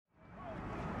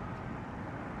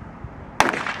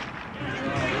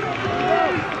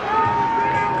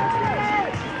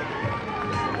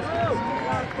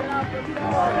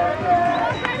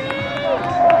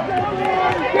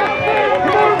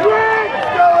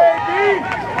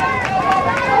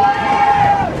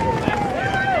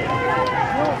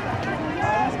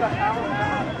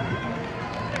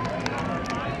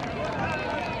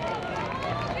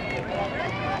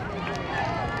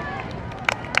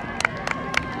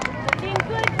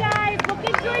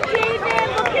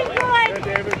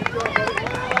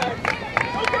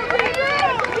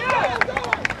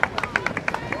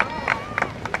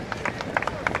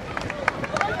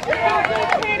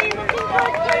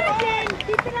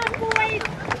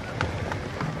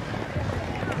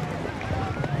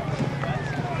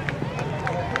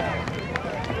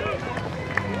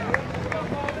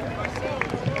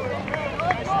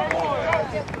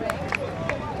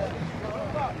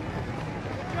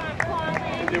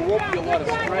there won't be a lot of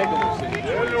stragglers in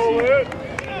here.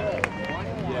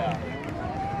 Yeah.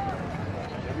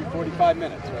 Every 45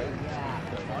 minutes, right?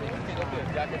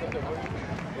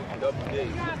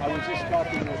 I was just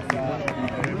talking with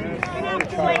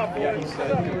Charlie. Yeah, he said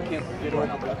you can't get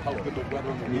over how good the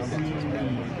weather on the weekends has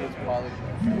been. His college.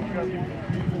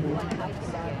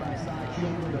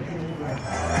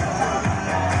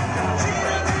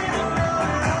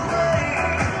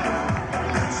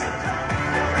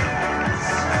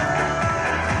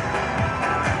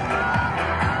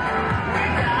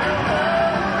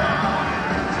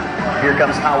 Here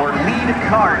comes our lead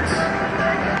cart.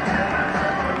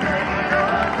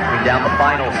 Coming down the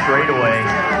final straightaway,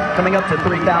 coming up to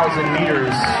 3,000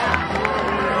 meters.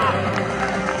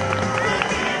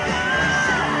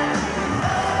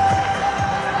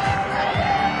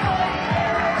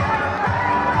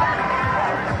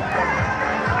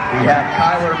 We have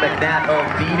Kyler McNatt of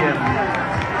Beedham,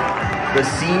 the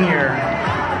senior,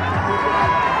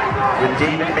 with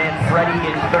David Manfredi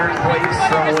in 3rd place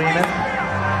from Weymouth,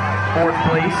 4th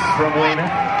place from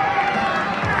Weymouth.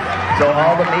 So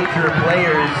all the major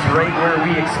players right where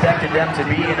we expected them to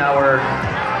be in our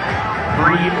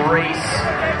pre-race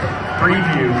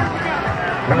preview.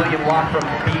 William Locke from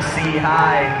BC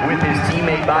High with his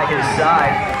teammate by his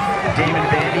side. David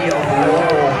Vandy of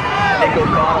Lowell, Nick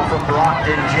O'Connell from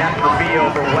Brockton, Jack Rubio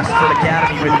from Westford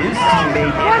Academy with his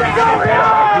teammate Andy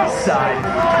by his side.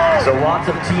 So lots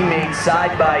of teammates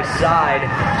side by side,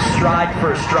 stride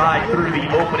for stride through the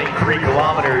opening 3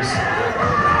 kilometers.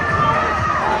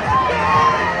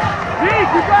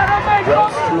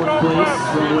 Wells 4th place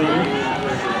from winning.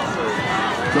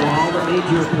 So all the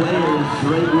major players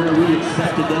right where we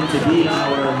expected them to be in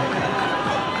our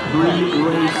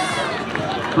pre-race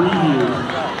preview.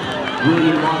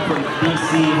 William Locke from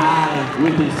BC High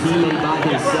with his teammate by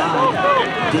his side.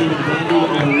 David Vandy of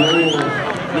Lowell,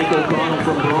 Nick O'Connell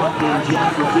from Brockton,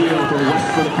 Jack Rubio from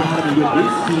Westford Academy with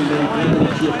his teammate Anthony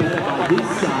Chiapetta by his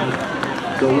side.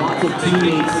 So lots of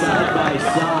teammates side by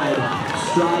side,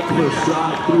 stride for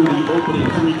stride through the opening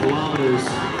 3 kilometers.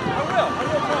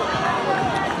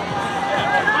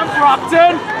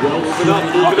 Brockton!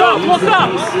 Look up!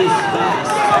 Pace is fast.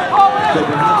 So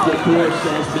perhaps the course,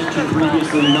 as mentioned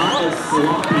previously, not as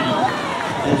sloppy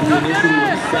as we initially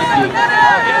expected.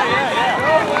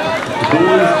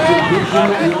 Boys Division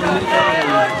 1A.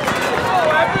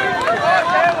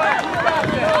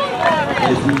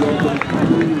 As we go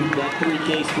through that 3K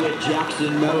split,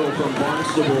 Jackson Merrill from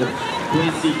Barnstable,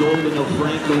 Quincy Golden of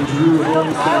Franklin, Drew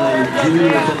Holmstein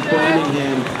Jr. from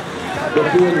Birmingham.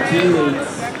 Before the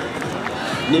teammates,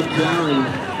 Nick Barron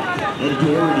and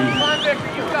Doherty.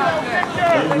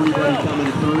 Everybody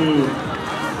coming through.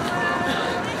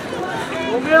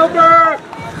 Milberg!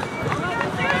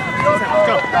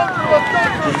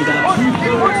 Just about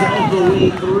 2/3 of the way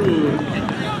through.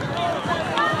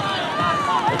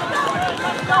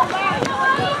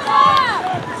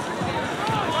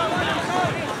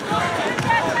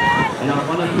 And our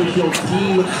unofficial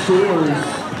team scores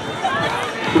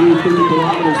through 3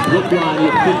 kilometers. Brookline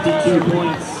with 52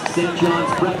 points. St.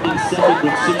 John's Preston 2nd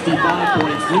with 65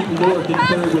 points. Newton North in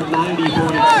 3rd with 90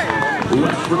 points.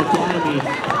 Westford Academy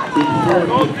in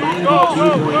 4th with 92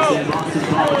 points. And Boston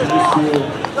College High School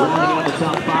rounding out the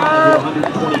top 5 with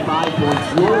 125 points.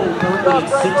 Lowell currently in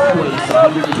 6th place,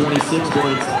 126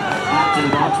 points. Acton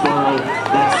Boxborough,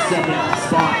 that 2nd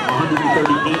spot,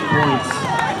 138 points.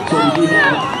 So we do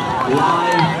have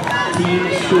live team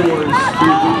scores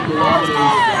through 3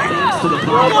 kilometers. Thanks to the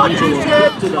five people of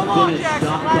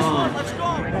GetToTheFinish.com.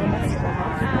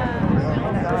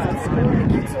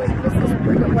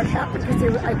 What happened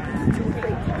because I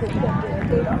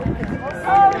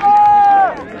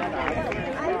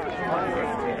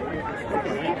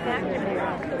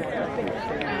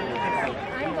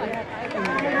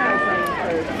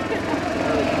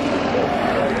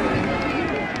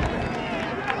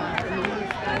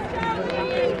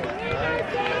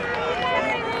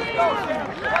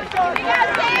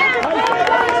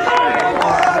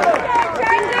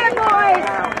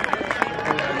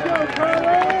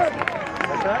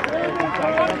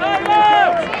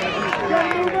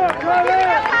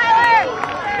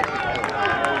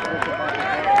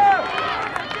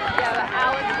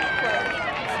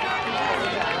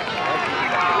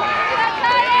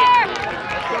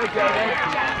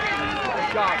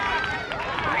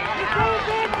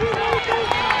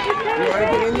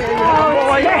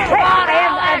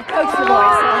I've coached the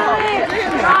boys,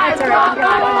 so that's around.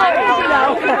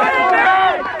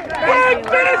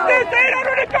 Finish this!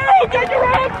 800 to go! Get your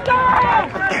hands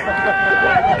down!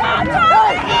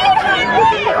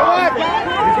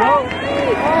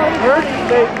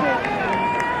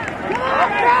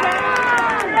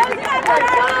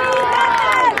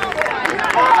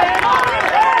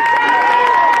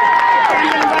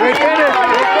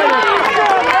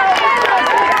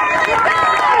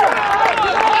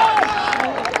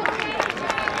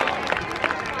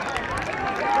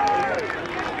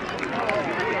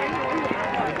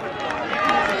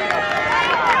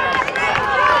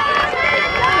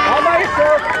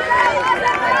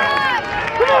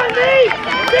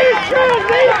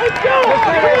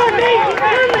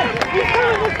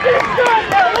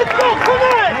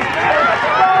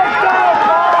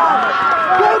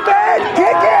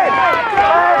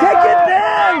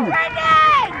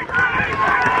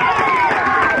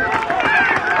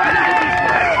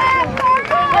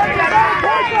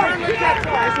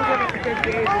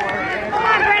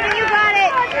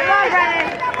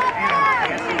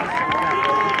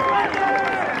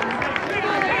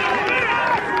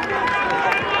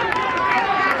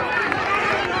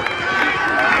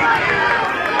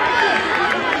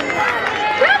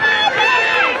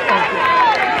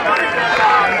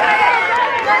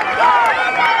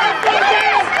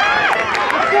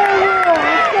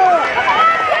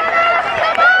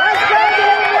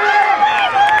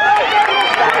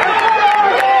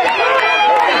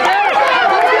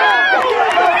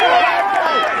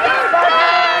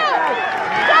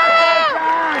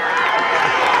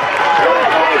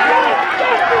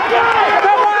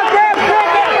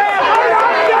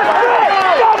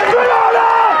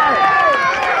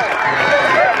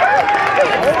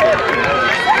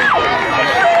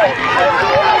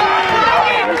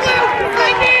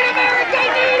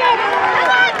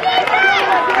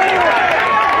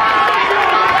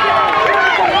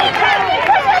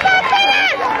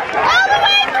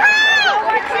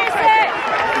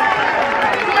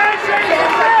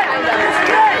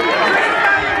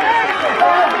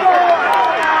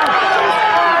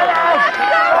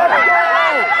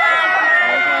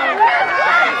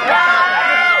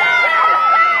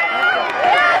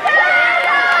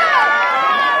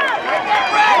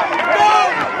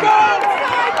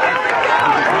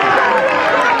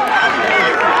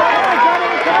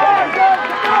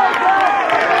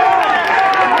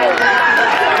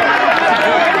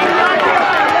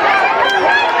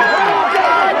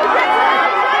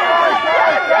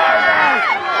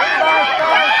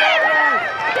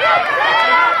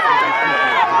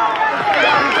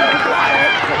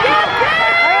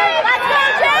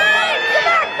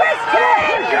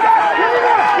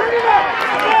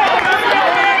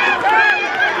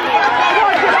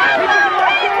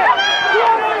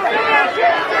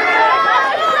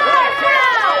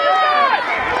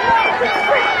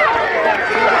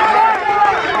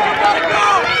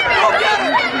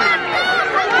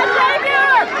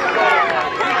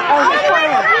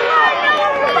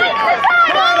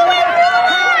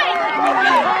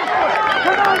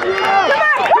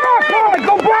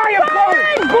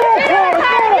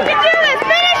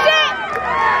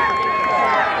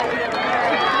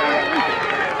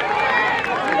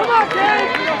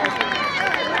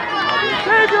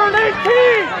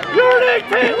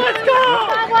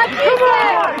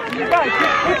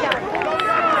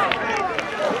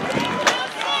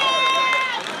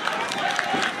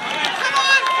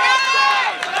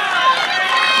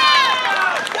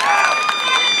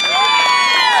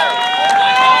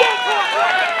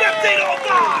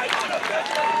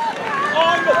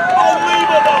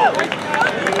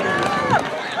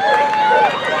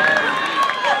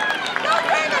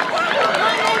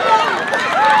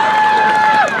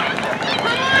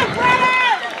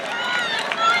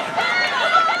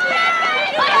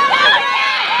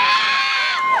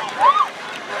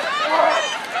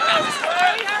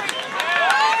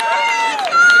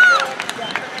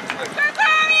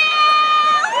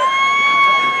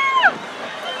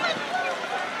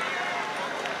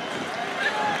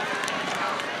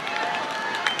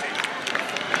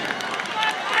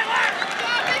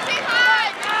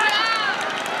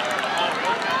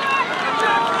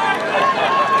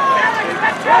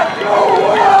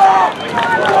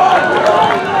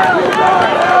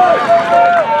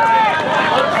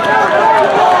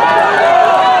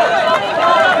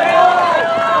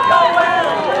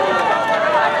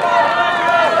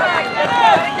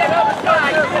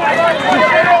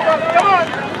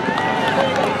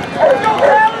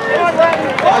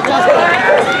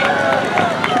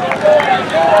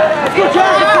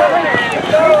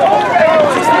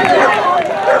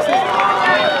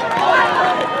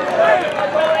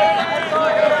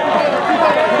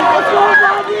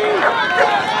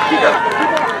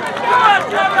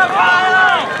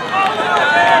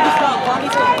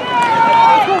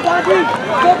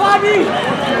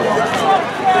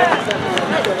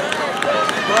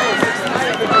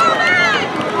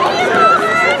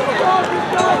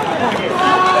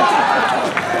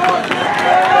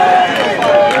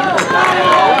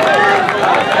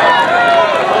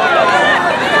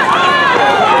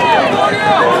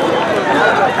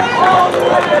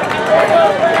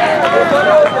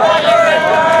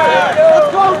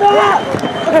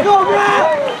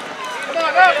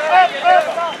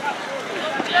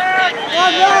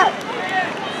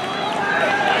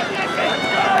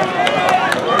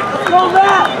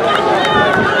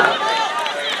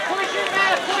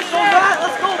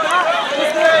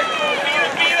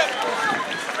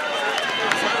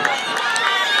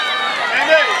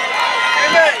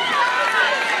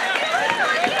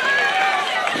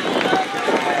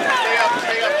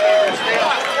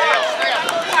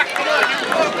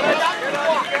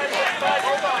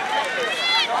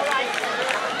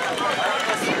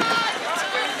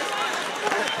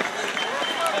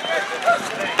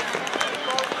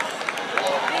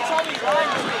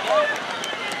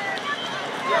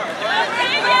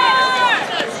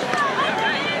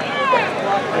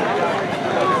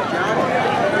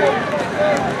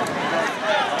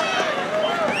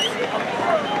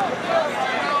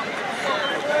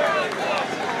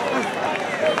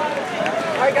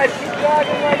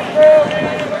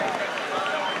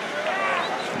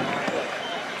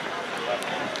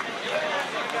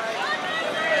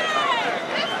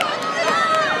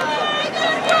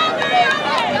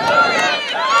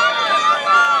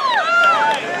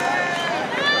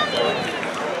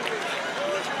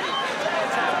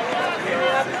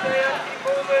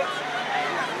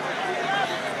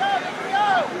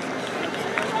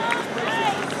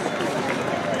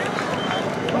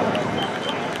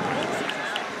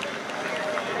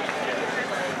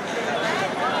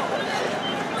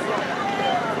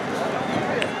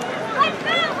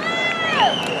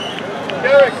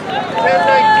 Derek,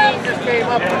 10-19 just came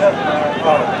up. Did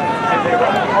they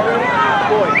run already?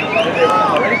 Boy. Did they run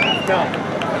already? No.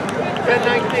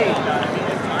 10-19.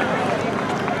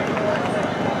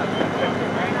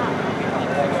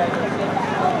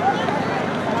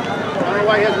 I don't know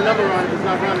why he has a number on it, he's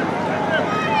not running.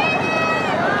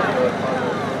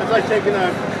 It's like taking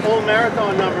an old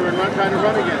marathon number and trying to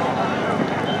run again.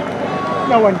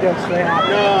 No one does that.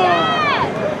 No.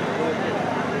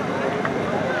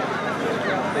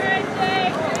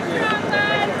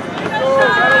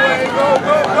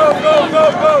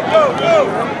 Go!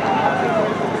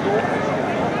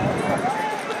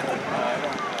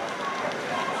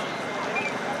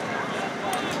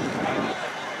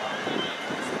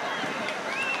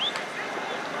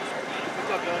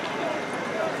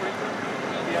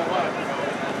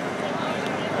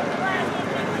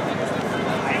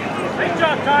 Great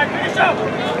job, Ty. Finish up.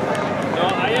 No,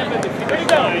 I am in the finish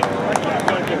line.